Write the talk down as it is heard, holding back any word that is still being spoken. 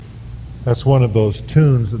That's one of those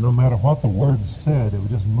tunes that no matter what the words said, it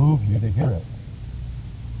would just move you to hear it.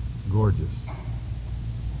 It's gorgeous.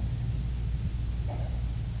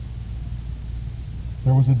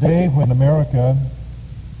 There was a day when America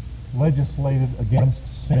legislated against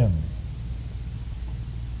sin,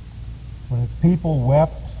 when its people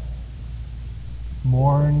wept,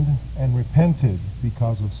 mourned, and repented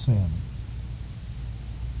because of sin.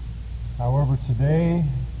 However, today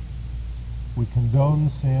we condone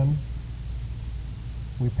sin.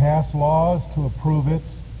 We pass laws to approve it.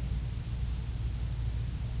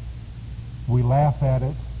 We laugh at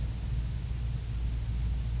it.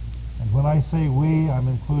 And when I say we, I'm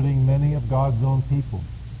including many of God's own people.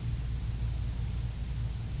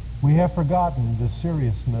 We have forgotten the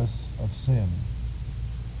seriousness of sin.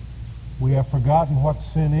 We have forgotten what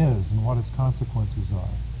sin is and what its consequences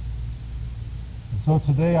are. And so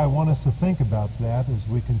today I want us to think about that as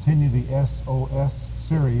we continue the SOS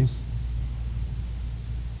series.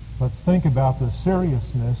 Let's think about the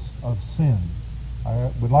seriousness of sin.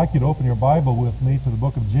 I would like you to open your Bible with me to the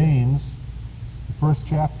book of James, the first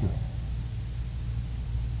chapter.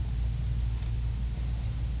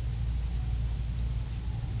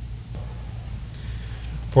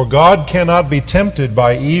 For God cannot be tempted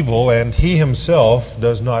by evil, and he himself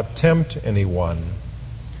does not tempt anyone.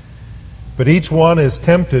 But each one is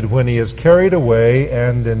tempted when he is carried away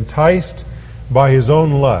and enticed by his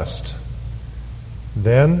own lust.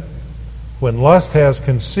 Then, when lust has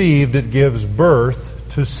conceived, it gives birth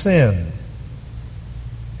to sin.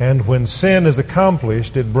 And when sin is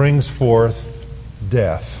accomplished, it brings forth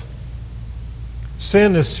death.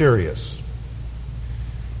 Sin is serious.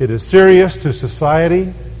 It is serious to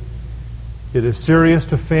society. It is serious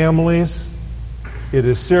to families. It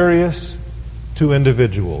is serious to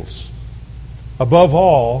individuals. Above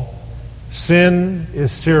all, sin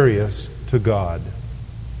is serious to God.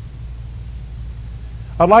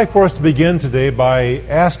 I'd like for us to begin today by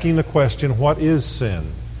asking the question, what is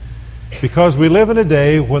sin? Because we live in a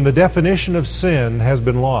day when the definition of sin has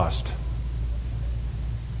been lost.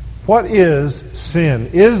 What is sin?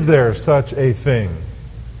 Is there such a thing?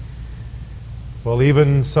 Well,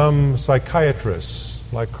 even some psychiatrists,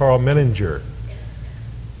 like Carl Menninger,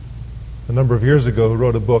 a number of years ago, who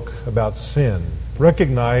wrote a book about sin,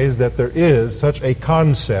 recognize that there is such a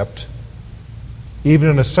concept even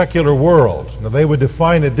in a secular world. Now, they would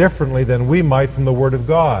define it differently than we might from the Word of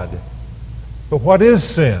God. But what is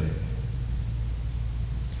sin?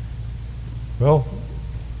 Well,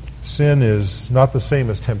 sin is not the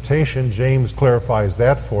same as temptation. James clarifies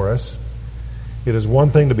that for us. It is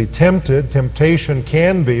one thing to be tempted. Temptation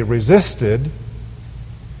can be resisted.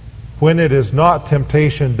 When it is not,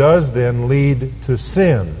 temptation does then lead to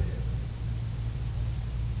sin.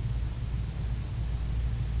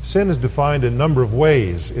 Sin is defined in a number of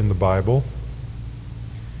ways in the Bible.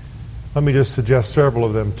 Let me just suggest several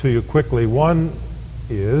of them to you quickly. One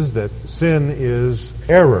is that sin is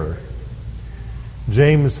error.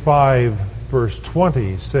 James 5, verse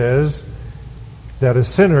 20 says that a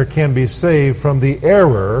sinner can be saved from the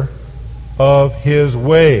error of his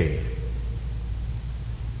way.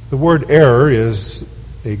 The word error is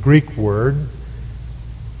a Greek word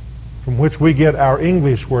from which we get our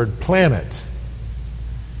English word planet.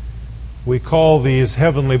 We call these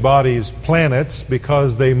heavenly bodies planets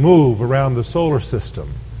because they move around the solar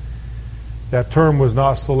system. That term was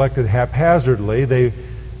not selected haphazardly.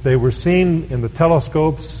 They were seen in the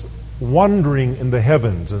telescopes wandering in the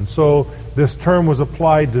heavens, and so this term was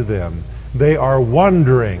applied to them. They are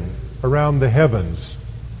wandering around the heavens.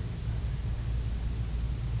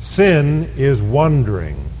 Sin is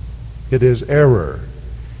wandering. It is error.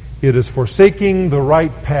 It is forsaking the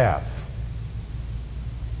right path.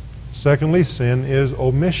 Secondly, sin is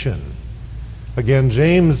omission. Again,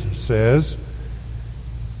 James says,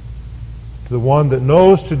 the one that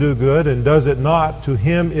knows to do good and does it not, to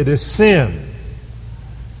him it is sin.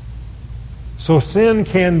 So sin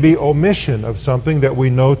can be omission of something that we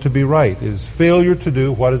know to be right. It is failure to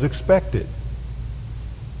do what is expected.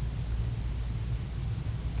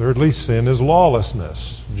 Thirdly, sin is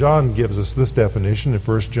lawlessness. John gives us this definition in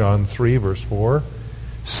 1 John 3, verse 4.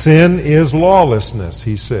 Sin is lawlessness,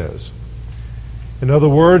 he says. In other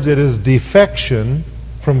words, it is defection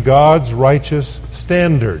from God's righteous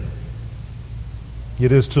standard.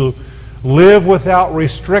 It is to live without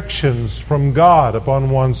restrictions from God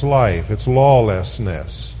upon one's life. It's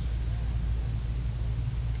lawlessness.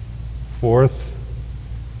 Fourth,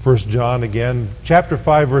 1 John again, chapter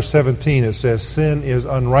 5, verse 17, it says sin is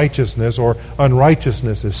unrighteousness, or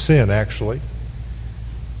unrighteousness is sin, actually.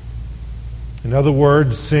 In other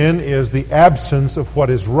words, sin is the absence of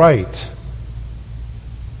what is right.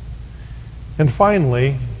 And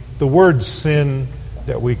finally, the word sin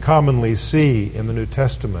that we commonly see in the New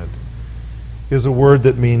Testament is a word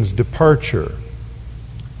that means departure.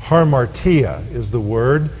 Harmartia is the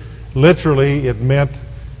word. Literally, it meant,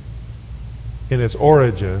 in its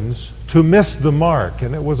origins, to miss the mark.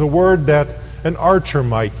 And it was a word that an archer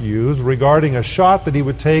might use regarding a shot that he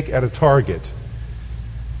would take at a target.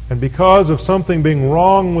 And because of something being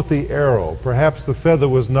wrong with the arrow, perhaps the feather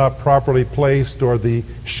was not properly placed or the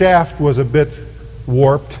shaft was a bit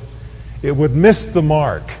warped, it would miss the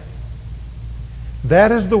mark.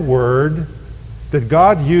 That is the word that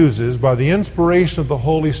God uses by the inspiration of the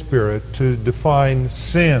Holy Spirit to define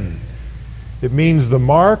sin. It means the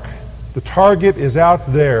mark, the target is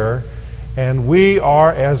out there, and we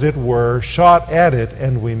are, as it were, shot at it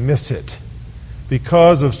and we miss it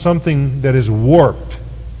because of something that is warped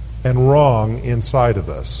and wrong inside of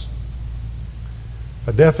us.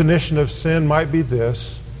 A definition of sin might be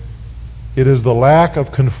this: it is the lack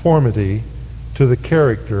of conformity to the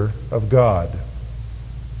character of God.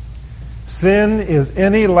 Sin is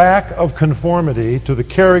any lack of conformity to the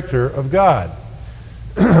character of God.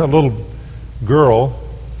 A little girl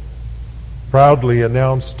proudly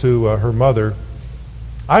announced to her mother,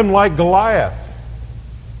 "I'm like Goliath.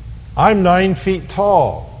 I'm 9 feet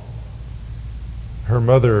tall." Her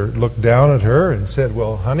mother looked down at her and said,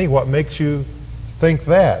 "Well, honey, what makes you think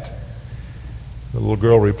that?" The little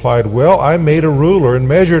girl replied, "Well, I made a ruler and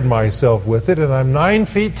measured myself with it, and I'm 9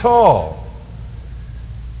 feet tall."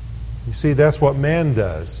 You see, that's what man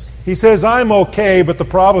does. He says, "I'm okay," but the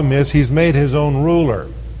problem is he's made his own ruler.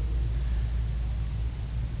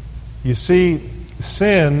 You see,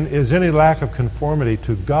 sin is any lack of conformity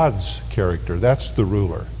to God's character. That's the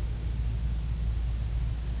ruler.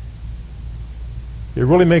 It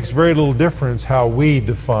really makes very little difference how we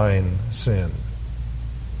define sin.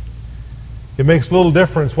 It makes little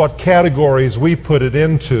difference what categories we put it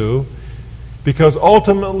into, because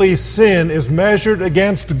ultimately sin is measured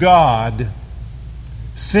against God.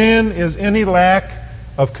 Sin is any lack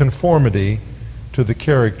of conformity to the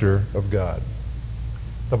character of God.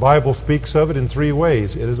 The Bible speaks of it in 3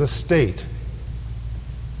 ways. It is a state.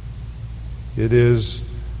 It is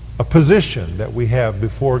a position that we have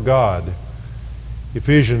before God.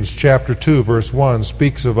 Ephesians chapter 2, verse 1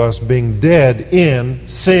 speaks of us being dead in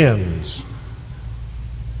sins.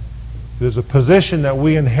 It is a position that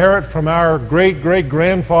we inherit from our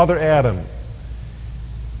great-great-grandfather Adam.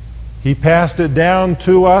 He passed it down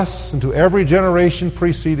to us and to every generation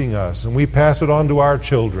preceding us, and we pass it on to our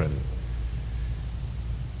children.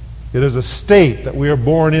 It is a state that we are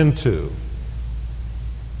born into.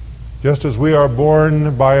 Just as we are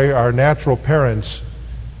born by our natural parents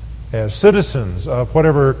as citizens of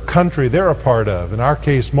whatever country they're a part of, in our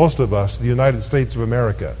case, most of us, the United States of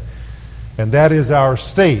America. And that is our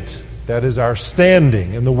state. That is our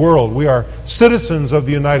standing in the world. We are citizens of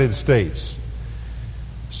the United States.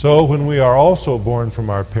 So when we are also born from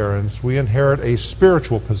our parents, we inherit a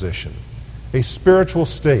spiritual position, a spiritual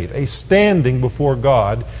state, a standing before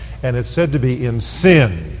God, and it's said to be in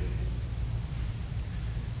sin.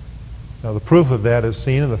 Now, the proof of that is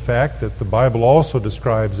seen in the fact that the Bible also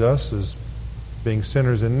describes us as being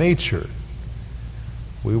sinners in nature.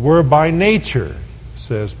 We were by nature,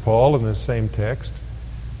 says Paul in this same text,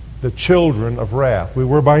 the children of wrath. We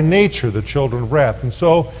were by nature the children of wrath. And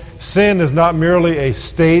so sin is not merely a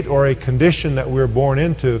state or a condition that we're born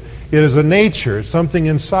into. It is a nature. It's something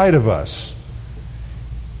inside of us.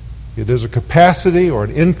 It is a capacity or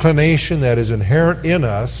an inclination that is inherent in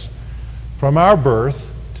us from our birth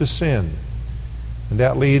to sin. And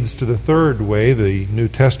that leads to the third way the New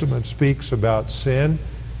Testament speaks about sin.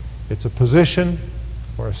 It's a position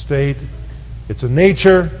or a state. It's a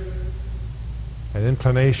nature, an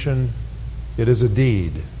inclination. It is a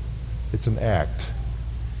deed. It's an act.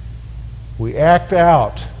 We act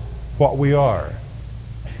out what we are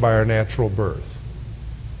by our natural birth.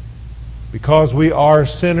 Because we are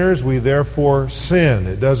sinners, we therefore sin.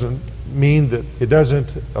 It doesn't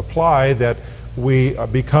apply that we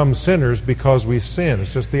become sinners because we sin.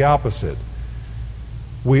 It's just the opposite.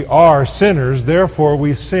 We are sinners, therefore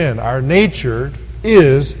we sin. Our nature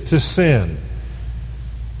is to sin.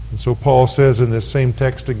 And so Paul says in this same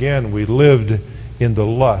text again, we lived in the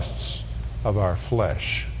lusts of our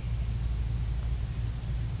flesh.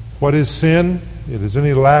 What is sin? It is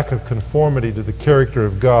any lack of conformity to the character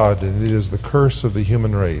of God, and it is the curse of the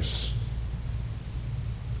human race.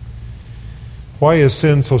 Why is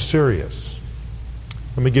sin so serious?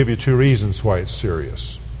 Let me give you 2 reasons why it's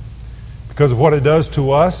serious. Because of what it does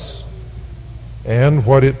to us and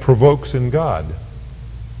what it provokes in God.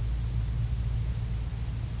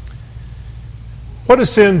 What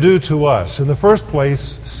does sin do to us? In the first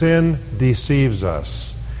place, sin deceives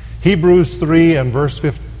us. Hebrews 3 and verse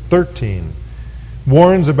 13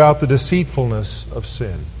 warns about the deceitfulness of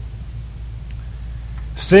sin.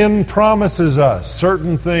 Sin promises us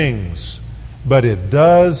certain things, but it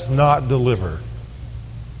does not deliver.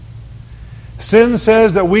 Sin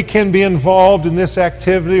says that we can be involved in this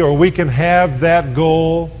activity or we can have that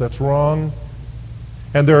goal that's wrong,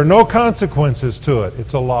 and there are no consequences to it.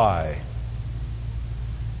 It's a lie.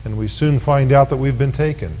 And we soon find out that we've been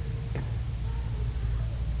taken.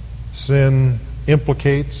 Sin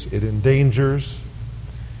implicates, it endangers,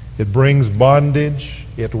 it brings bondage,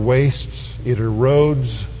 it wastes, it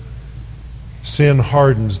erodes. Sin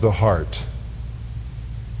hardens the heart.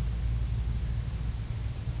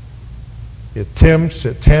 It tempts,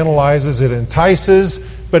 it tantalizes, it entices,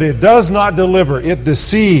 but it does not deliver. It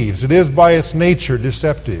deceives. It is by its nature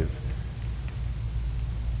deceptive.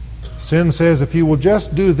 Sin says, if you will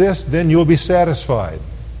just do this, then you'll be satisfied.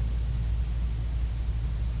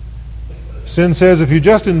 Sin says, if you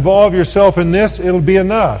just involve yourself in this, it'll be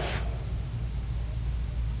enough.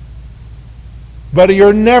 But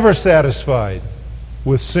you're never satisfied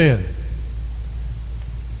with sin.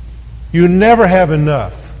 You never have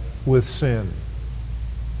enough with sin.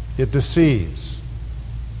 It deceives.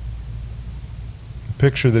 The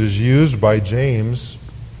picture that is used by James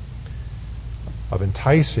of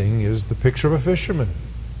enticing is the picture of a fisherman.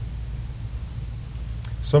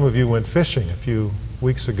 Some of you went fishing a few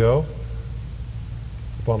weeks ago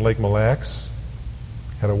up on Lake Mille Lacs.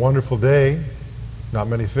 Had a wonderful day, not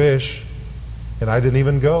many fish, and I didn't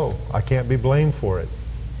even go. I can't be blamed for it.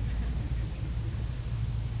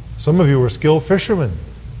 Some of you were skilled fishermen.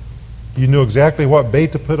 You knew exactly what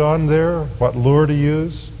bait to put on there, what lure to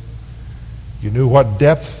use. You knew what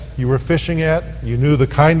depth you were fishing at. You knew the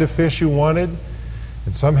kind of fish you wanted.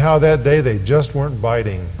 And somehow that day they just weren't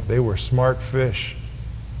biting. They were smart fish.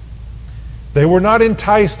 They were not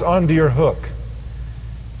enticed onto your hook.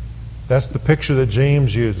 That's the picture that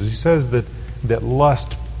James uses. He says that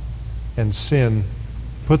lust and sin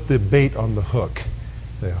put the bait on the hook.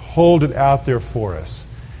 They hold it out there for us.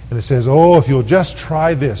 And it says, oh, if you'll just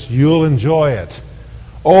try this, you'll enjoy it.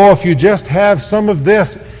 Oh, if you just have some of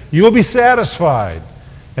this, you'll be satisfied.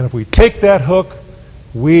 And if we take that hook,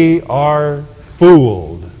 we are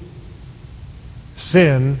fooled.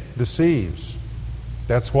 Sin deceives.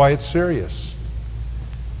 That's why it's serious.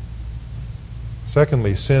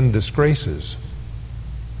 Secondly, sin disgraces.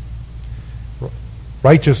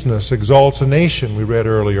 Righteousness exalts a nation, we read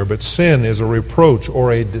earlier, but sin is a reproach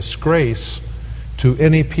or a disgrace to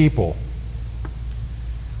any people.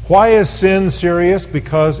 Why is sin serious?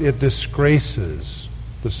 Because it disgraces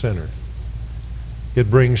the sinner. It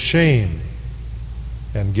brings shame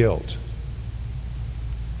and guilt.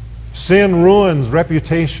 Sin ruins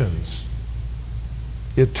reputations.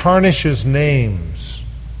 It tarnishes names.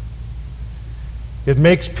 It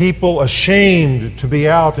makes people ashamed to be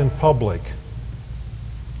out in public.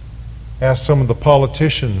 Ask some of the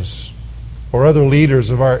politicians or other leaders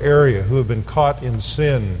of our area who have been caught in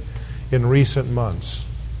sin in recent months.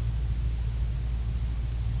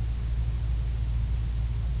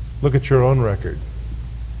 Look at your own record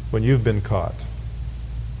when you've been caught.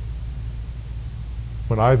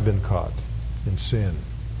 When I've been caught in sin.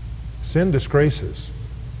 Sin disgraces.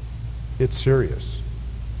 It's serious.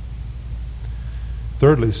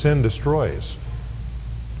 Thirdly, sin destroys.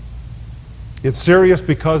 It's serious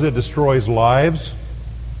because it destroys lives.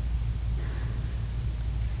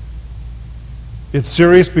 It's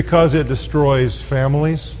serious because it destroys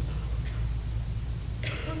families.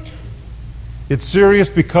 It's serious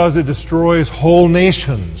because it destroys whole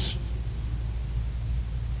nations.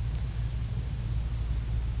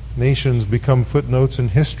 Nations become footnotes in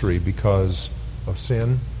history because of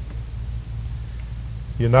sin.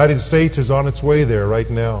 The United States is on its way there right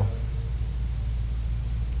now.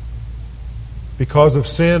 Because of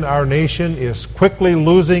sin, our nation is quickly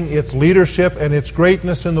losing its leadership and its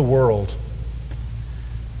greatness in the world.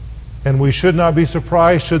 And we should not be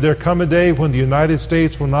surprised should there come a day when the United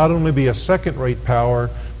States will not only be a second-rate power,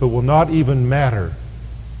 but will not even matter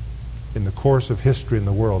in the course of history in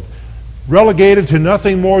the world. Relegated to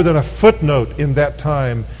nothing more than a footnote in that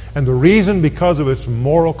time, and the reason because of its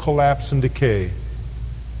moral collapse and decay.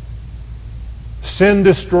 Sin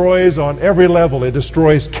destroys on every level. It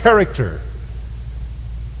destroys character.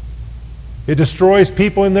 It destroys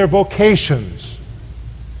people in their vocations.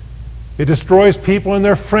 It destroys people in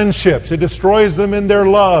their friendships. It destroys them in their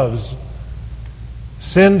loves.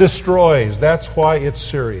 Sin destroys. That's why it's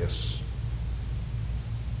serious.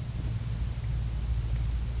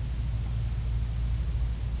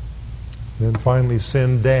 And then finally,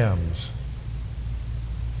 sin damns.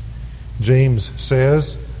 James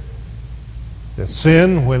says that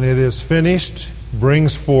sin, when it is finished,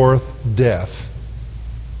 brings forth death.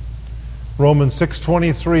 Romans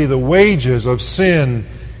 6:23, the wages of sin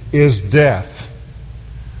is death.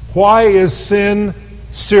 Why is sin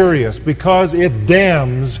serious? Because it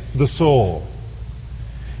damns the soul.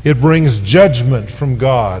 It brings judgment from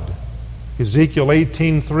God. Ezekiel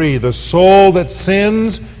 18:3, the soul that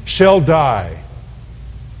sins shall die.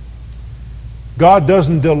 God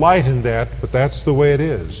doesn't delight in that, but that's the way it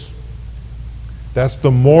is. That's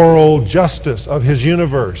the moral justice of His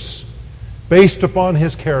universe, based upon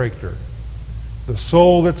His character. The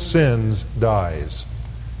soul that sins dies.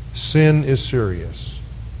 Sin is serious.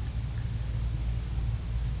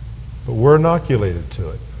 But we're inoculated to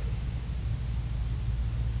it.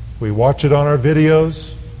 We watch it on our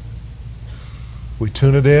videos. We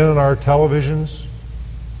tune it in on our televisions.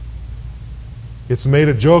 It's made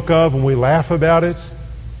a joke of and we laugh about it.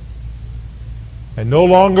 And no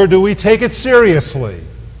longer do we take it seriously.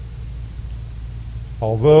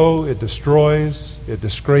 Although it destroys, it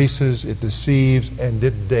disgraces, it deceives, and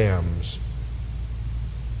it damns.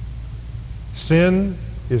 Sin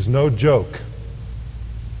is no joke.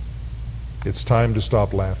 It's time to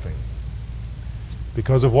stop laughing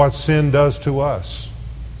because of what sin does to us.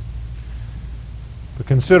 But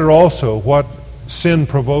consider also what sin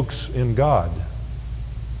provokes in God.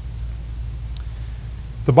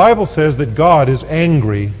 The Bible says that God is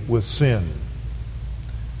angry with sin.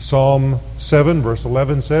 Psalm 7 verse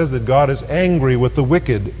 11 says that God is angry with the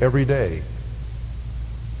wicked every day.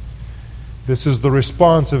 This is the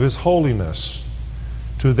response of His holiness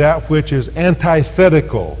to that which is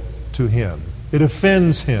antithetical to Him. It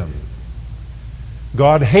offends Him.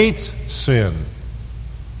 God hates sin.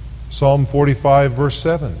 Psalm 45 verse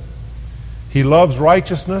 7. He loves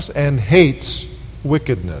righteousness and hates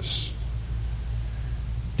wickedness.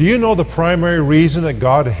 Do you know the primary reason that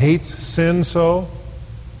God hates sin so?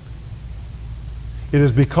 It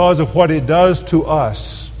is because of what it does to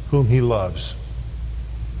us whom He loves.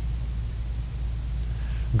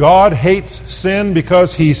 God hates sin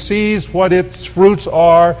because He sees what its fruits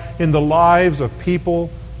are in the lives of people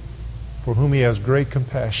for whom He has great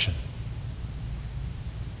compassion.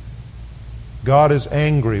 God is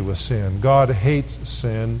angry with sin. God hates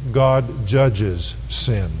sin. God judges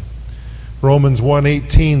sin. Romans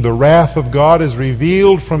 1:18, the wrath of God is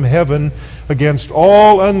revealed from heaven against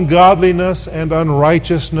all ungodliness and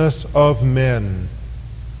unrighteousness of men.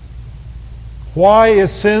 Why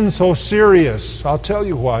is sin so serious? I'll tell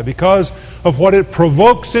you why. Because of what it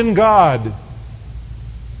provokes in God.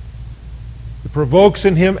 It provokes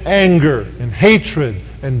in Him anger and hatred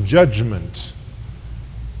and judgment.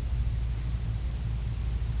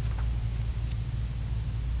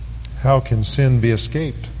 How can sin be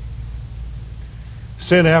escaped?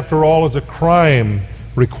 Sin, after all, is a crime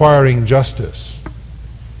requiring justice.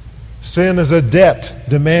 Sin is a debt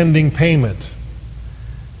demanding payment.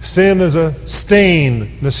 Sin is a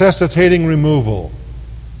stain necessitating removal.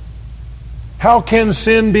 How can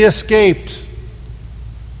sin be escaped?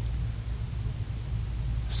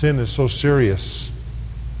 Sin is so serious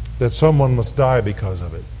that someone must die because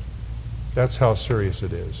of it. That's how serious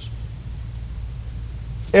it is.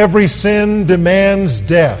 Every sin demands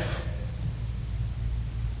death.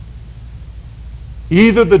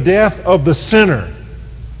 Either the death of the sinner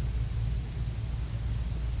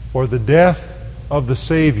or the death of the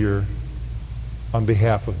Savior on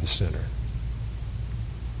behalf of the sinner.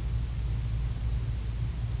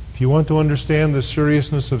 If you want to understand the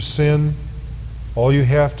seriousness of sin, all you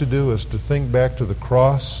have to do is to think back to the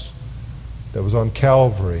cross that was on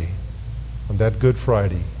Calvary on that Good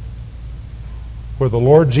Friday, where the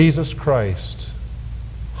Lord Jesus Christ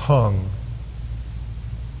hung,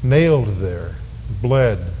 nailed there,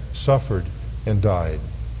 bled, suffered, and died.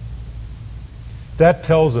 That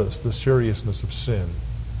tells us the seriousness of sin.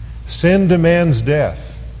 Sin demands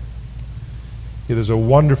death. It is a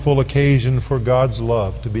wonderful occasion for God's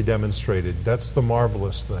love to be demonstrated. That's the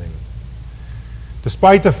marvelous thing.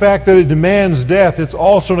 Despite the fact that it demands death, it's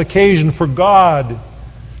also an occasion for God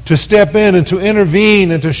to step in and to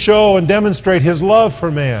intervene and to show and demonstrate His love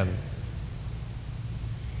for man.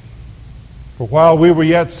 For while we were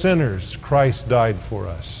yet sinners, Christ died for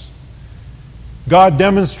us. God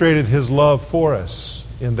demonstrated His love for us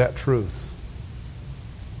in that truth.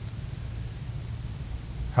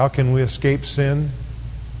 How can we escape sin?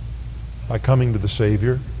 By coming to the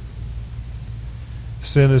Savior.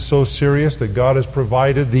 Sin is so serious that God has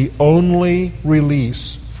provided the only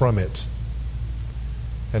release from it.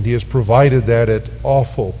 And He has provided that at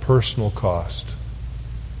awful personal cost.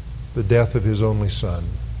 the death of his only Son.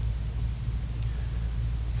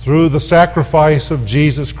 Through the sacrifice of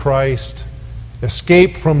Jesus Christ,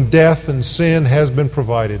 escape from death and sin has been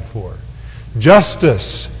provided for.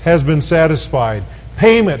 Justice has been satisfied.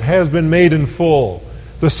 Payment has been made in full.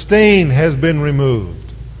 The stain has been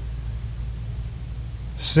removed.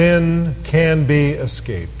 Sin can be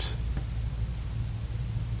escaped.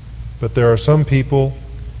 But there are some people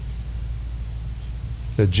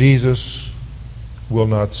that Jesus will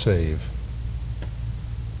not save.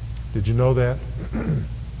 Did you know that?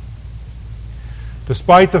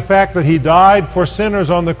 Despite the fact that he died for sinners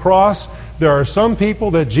on the cross, there are some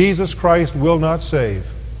people that Jesus Christ will not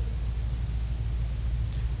save.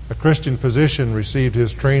 A Christian physician received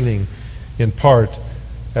his training in part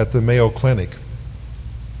at the Mayo Clinic.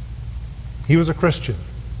 He was a Christian.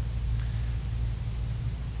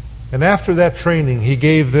 And after that training, he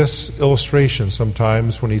gave this illustration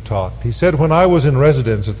sometimes when he taught. He said, when I was in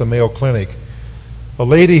residence at the Mayo Clinic, a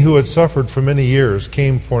lady who had suffered for many years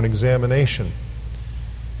came for an examination.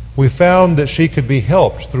 We found that she could be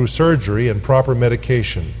helped through surgery and proper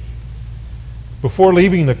medication. Before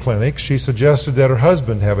leaving the clinic, she suggested that her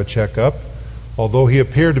husband have a checkup, although he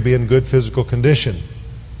appeared to be in good physical condition.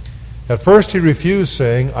 At first he refused,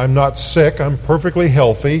 saying, I'm not sick, I'm perfectly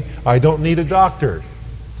healthy, I don't need a doctor.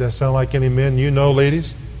 Does that sound like any men you know,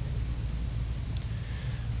 ladies?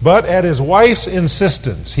 But at his wife's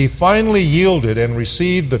insistence, he finally yielded and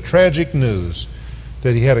received the tragic news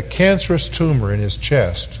that he had a cancerous tumor in his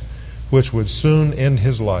chest, which would soon end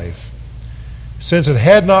his life. Since it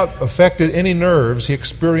had not affected any nerves, he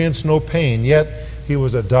experienced no pain, yet he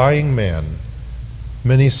was a dying man.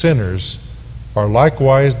 Many sinners are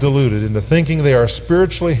likewise deluded into thinking they are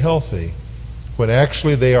spiritually healthy, when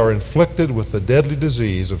actually they are inflicted with the deadly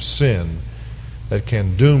disease of sin that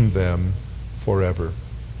can doom them forever.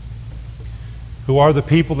 Who are the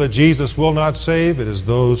people that Jesus will not save? It is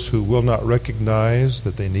those who will not recognize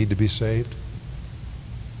that they need to be saved.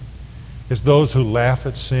 It's those who laugh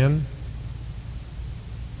at sin,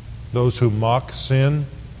 those who mock sin,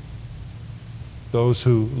 those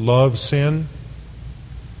who love sin,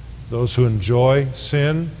 those who enjoy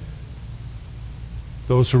sin,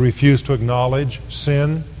 those who refuse to acknowledge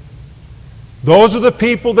sin. Those are the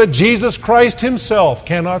people that Jesus Christ himself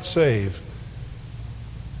cannot save.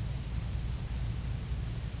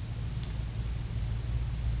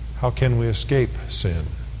 How can we escape sin?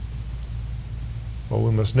 Well,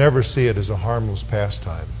 we must never see it as a harmless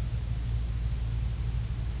pastime.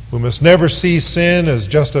 We must never see sin as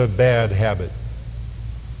just a bad habit.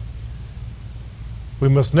 We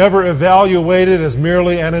must never evaluate it as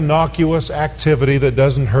merely an innocuous activity that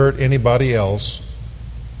doesn't hurt anybody else.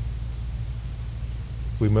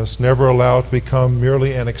 We must never allow it to become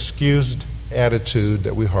merely an excused attitude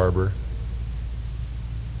that we harbor.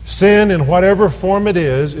 Sin, in whatever form it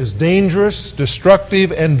is dangerous,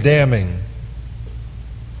 destructive, and damning.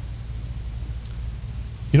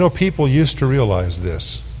 You know, people used to realize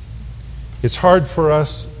this. It's hard for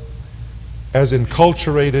us, as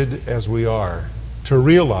enculturated as we are, to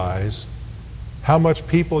realize how much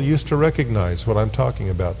people used to recognize what I'm talking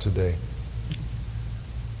about today.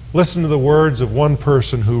 Listen to the words of one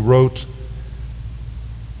person who wrote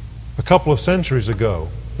a couple of centuries ago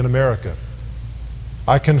in America.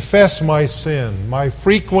 I confess my sin, my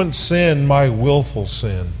frequent sin, my willful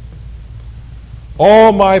sin.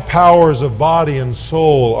 All my powers of body and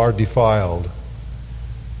soul are defiled.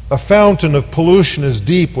 A fountain of pollution is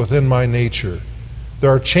deep within my nature. There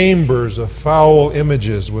are chambers of foul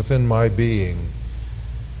images within my being.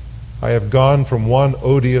 I have gone from one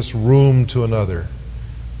odious room to another,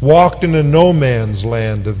 walked in a no man's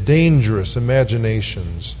land of dangerous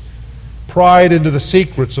imaginations, pried into the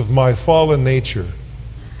secrets of my fallen nature.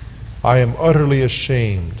 I am utterly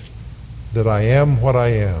ashamed that I am what I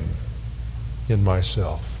am in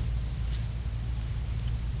myself.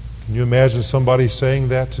 Can you imagine somebody saying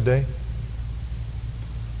that today?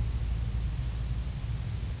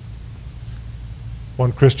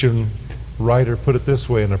 One Christian writer put it this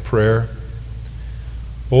way in a prayer: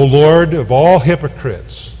 O Lord of all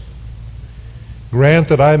hypocrites, grant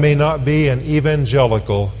that I may not be an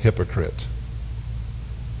evangelical hypocrite,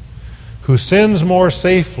 who sins more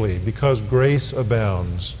safely because grace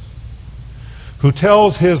abounds, who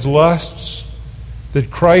tells his lusts that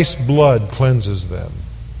Christ's blood cleanses them,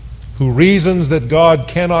 who reasons that God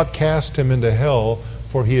cannot cast him into hell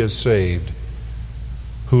for he is saved,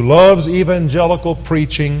 who loves evangelical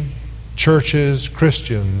preaching, churches,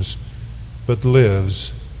 Christians, but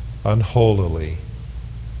lives unholily.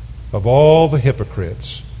 Of all the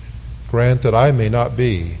hypocrites, grant that I may not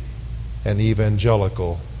be an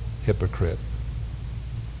evangelical hypocrite.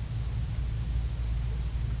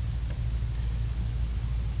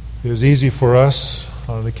 It is easy for us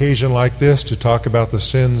on an occasion like this to talk about the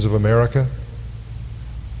sins of America,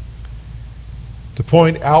 to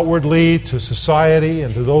point outwardly to society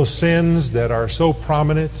and to those sins that are so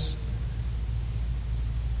prominent,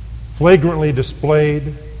 flagrantly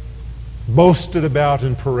displayed, boasted about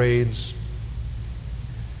in parades,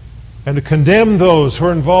 and to condemn those who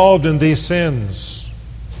are involved in these sins.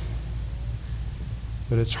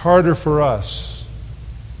 But it's harder for us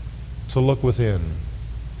to look within,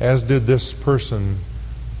 as did this person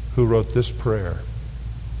who wrote this prayer,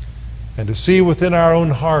 and to see within our own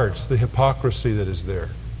hearts the hypocrisy that is there.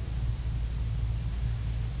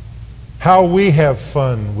 How we have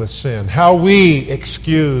fun with sin, how we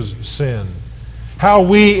excuse sin, how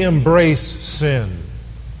we embrace sin.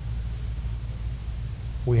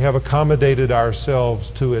 We have accommodated ourselves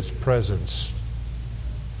to its presence.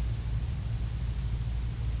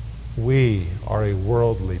 We are a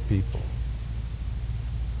worldly people.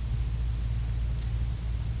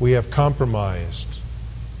 We have compromised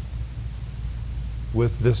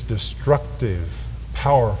with this destructive,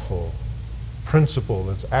 powerful principle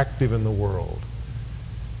that's active in the world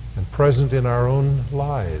and present in our own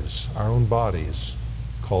lives, our own bodies,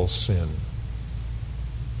 called sin.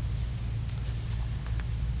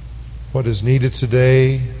 What is needed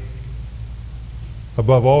today,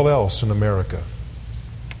 above all else in America,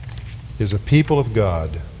 is a people of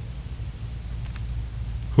God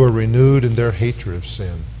who are renewed in their hatred of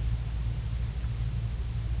sin,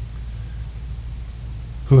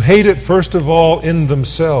 who hate it first of all in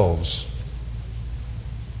themselves,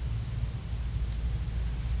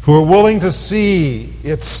 who are willing to see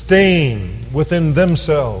its stain within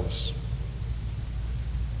themselves,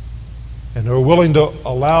 and who are willing to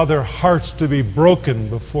allow their hearts to be broken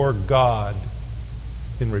before God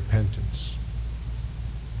in repentance.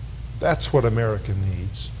 That's what America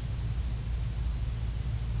needs.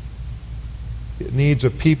 It needs a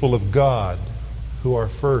people of God who are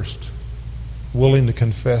first willing to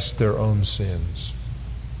confess their own sins.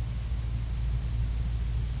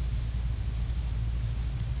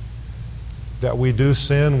 That we do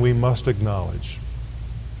sin, we must acknowledge,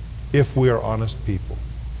 if we are honest people.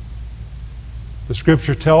 The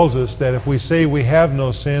Scripture tells us that if we say we have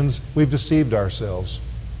no sins, we've deceived ourselves.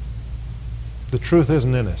 The truth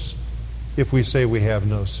isn't in us. If we say we have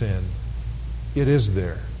no sin, it is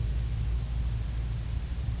there.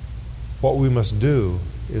 What we must do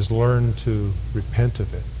is learn to repent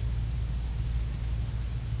of it.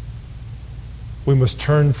 We must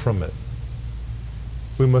turn from it.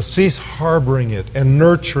 We must cease harboring it and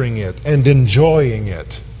nurturing it and enjoying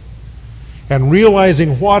it and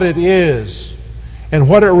realizing what it is and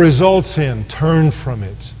what it results in. Turn from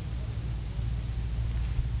it.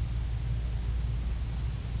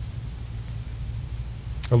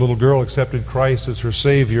 A little girl accepted Christ as her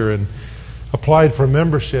Savior and applied for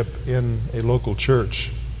membership in a local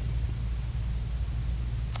church.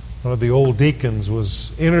 One of the old deacons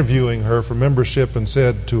was interviewing her for membership and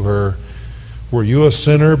said to her, "Were you a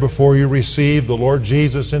sinner before you received the Lord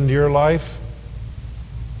Jesus into your life?"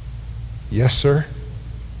 "Yes, sir."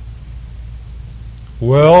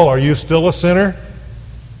 "Well, are you still a sinner?"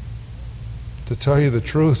 "To tell you the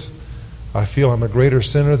truth, I feel I'm a greater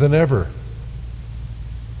sinner than ever."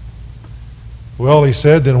 "Well," he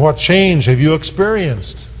said, "then what change have you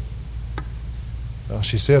experienced?" Well,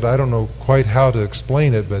 she said, "I don't know quite how to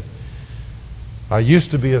explain it, but I used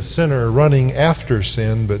to be a sinner running after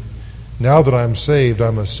sin, but now that I'm saved,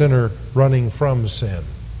 I'm a sinner running from sin."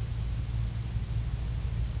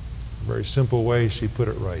 A very simple way she put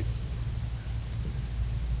it right.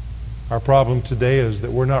 Our problem today is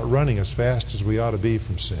that we're not running as fast as we ought to be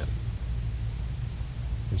from sin.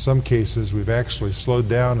 In some cases, we've actually slowed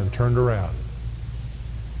down and turned around.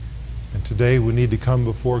 And today we need to come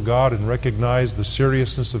before God and recognize the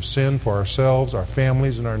seriousness of sin for ourselves, our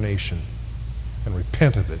families, and our nation, and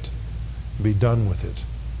repent of it and be done with it.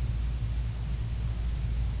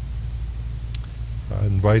 I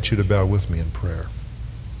invite you to bow with me in prayer.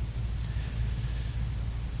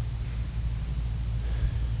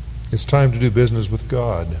 It's time to do business with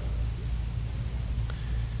God.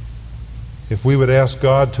 If we would ask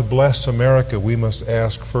God to bless America, we must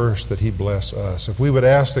ask first that He bless us. If we would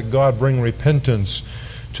ask that God bring repentance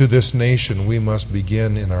to this nation, we must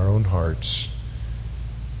begin in our own hearts,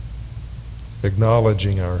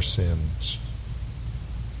 acknowledging our sins,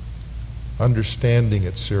 understanding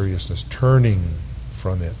its seriousness, turning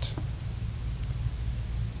from it.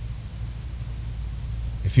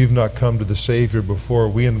 If you've not come to the Savior before,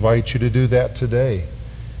 we invite you to do that today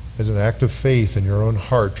as an act of faith in your own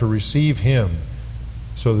heart, to receive Him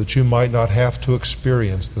so that you might not have to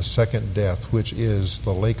experience the second death, which is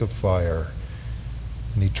the lake of fire,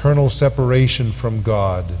 an eternal separation from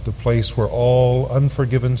God, the place where all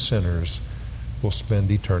unforgiven sinners will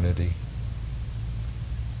spend eternity.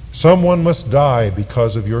 Someone must die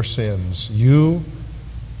because of your sins, you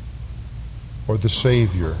or the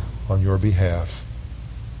Savior on your behalf.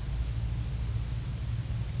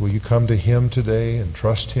 Will you come to Him today and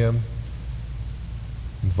trust Him?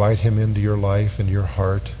 Invite Him into your life and your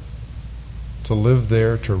heart, to live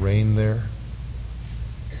there, to reign there.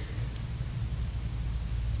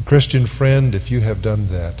 Christian friend, if you have done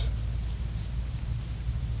that,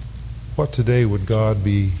 what today would God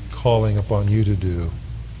be calling upon you to do?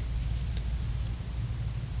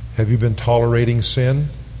 Have you been tolerating sin?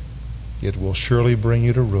 It will surely bring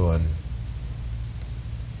you to ruin.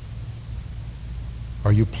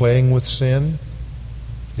 Are you playing with sin?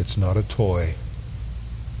 It's not a toy.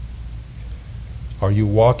 Are you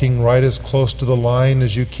walking right as close to the line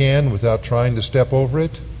as you can without trying to step over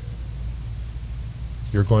it?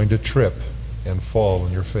 You're going to trip and fall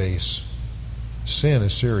on your face. Sin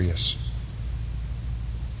is serious.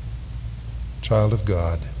 Child of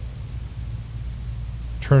God,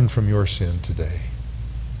 turn from your sin today.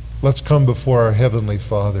 Let's come before our Heavenly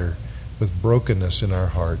Father with brokenness in our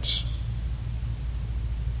hearts.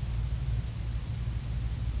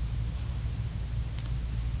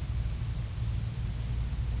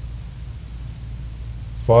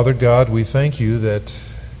 Father God, we thank you that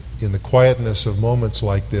in the quietness of moments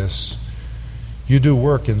like this, you do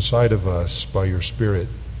work inside of us by your Spirit.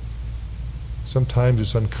 Sometimes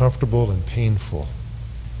it's uncomfortable and painful,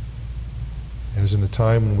 as in a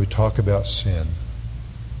time when we talk about sin,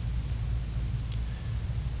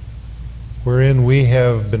 wherein we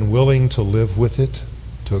have been willing to live with it,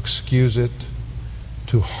 to excuse it,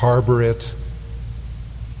 to harbor it.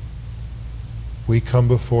 We come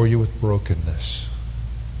before you with brokenness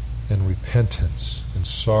and repentance and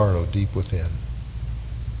sorrow deep within.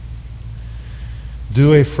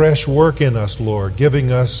 Do a fresh work in us, Lord, giving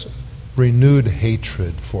us renewed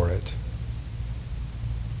hatred for it.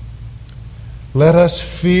 Let us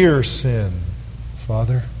fear sin,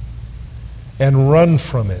 Father, and run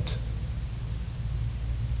from it.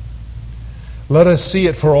 Let us see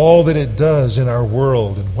it for all that it does in our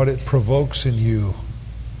world and what it provokes in you.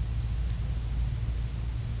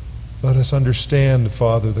 Let us understand,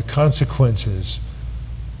 Father, the consequences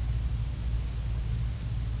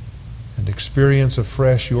and experience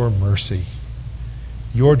afresh your mercy,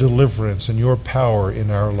 your deliverance, and your power in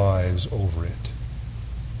our lives over it.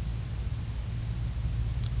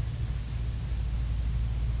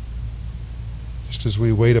 Just as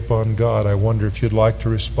we wait upon God, I wonder if you'd like to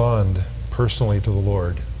respond personally to the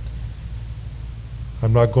Lord.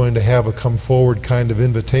 I'm not going to have a come forward kind of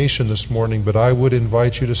invitation this morning, but I would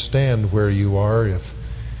invite you to stand where you are if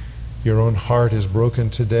your own heart is broken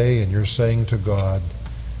today and you're saying to God,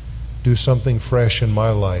 do something fresh in my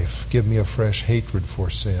life. Give me a fresh hatred for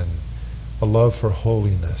sin, a love for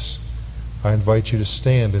holiness. I invite you to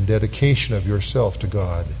stand in dedication of yourself to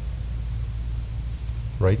God.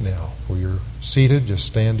 Right now, where you're seated, just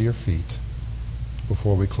stand to your feet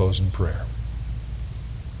before we close in prayer.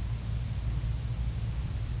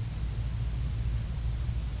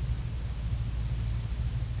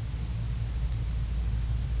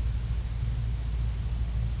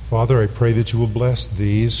 Father, I pray that you will bless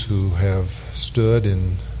these who have stood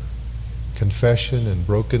in confession and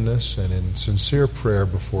brokenness and in sincere prayer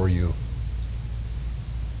before you.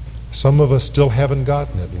 Some of us still haven't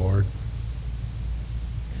gotten it, Lord.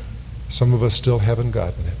 Some of us still haven't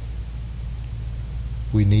gotten it.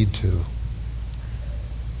 We need to.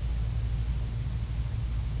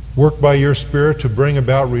 Work by your Spirit to bring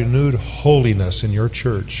about renewed holiness in your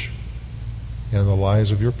church and in the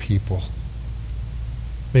lives of your people.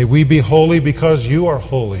 May we be holy because you are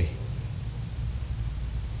holy.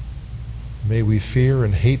 May we fear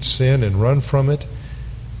and hate sin and run from it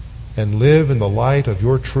and live in the light of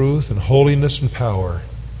your truth and holiness and power.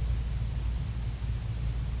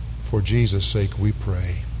 For Jesus' sake we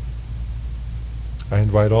pray. I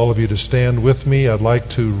invite all of you to stand with me. I'd like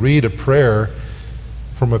to read a prayer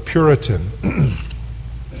from a Puritan,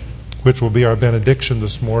 which will be our benediction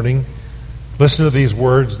this morning. Listen to these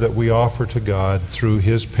words that we offer to God through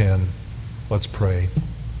his pen. Let's pray.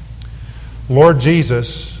 Lord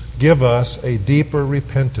Jesus, give us a deeper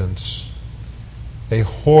repentance, a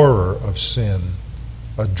horror of sin,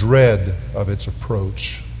 a dread of its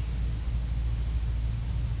approach.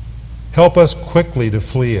 Help us quickly to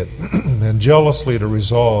flee it and jealously to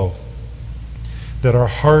resolve that our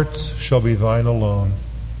hearts shall be thine alone.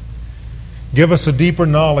 Give us a deeper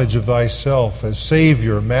knowledge of thyself as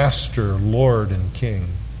Savior, Master, Lord, and King.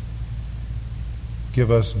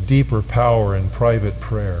 Give us deeper power in private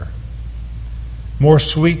prayer, more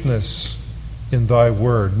sweetness in thy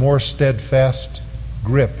word, more steadfast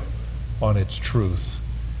grip on its truth.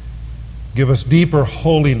 Give us deeper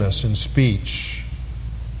holiness in speech,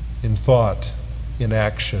 in thought, in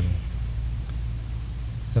action.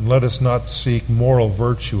 And let us not seek moral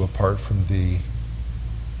virtue apart from thee.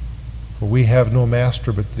 For we have no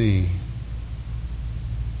master but thee,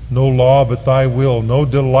 no law but thy will, no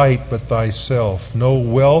delight but thyself, no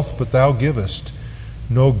wealth but thou givest,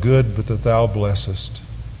 no good but that thou blessest,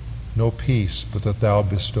 no peace but that thou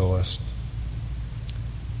bestowest.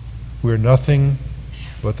 We are nothing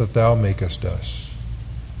but that thou makest us.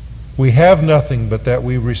 We have nothing but that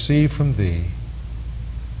we receive from thee.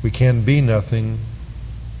 We can be nothing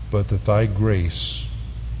but that thy grace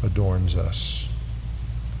adorns us.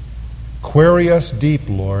 Query us deep,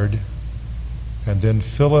 Lord, and then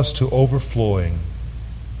fill us to overflowing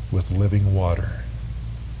with living water,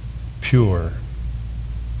 pure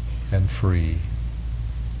and free.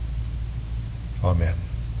 Amen.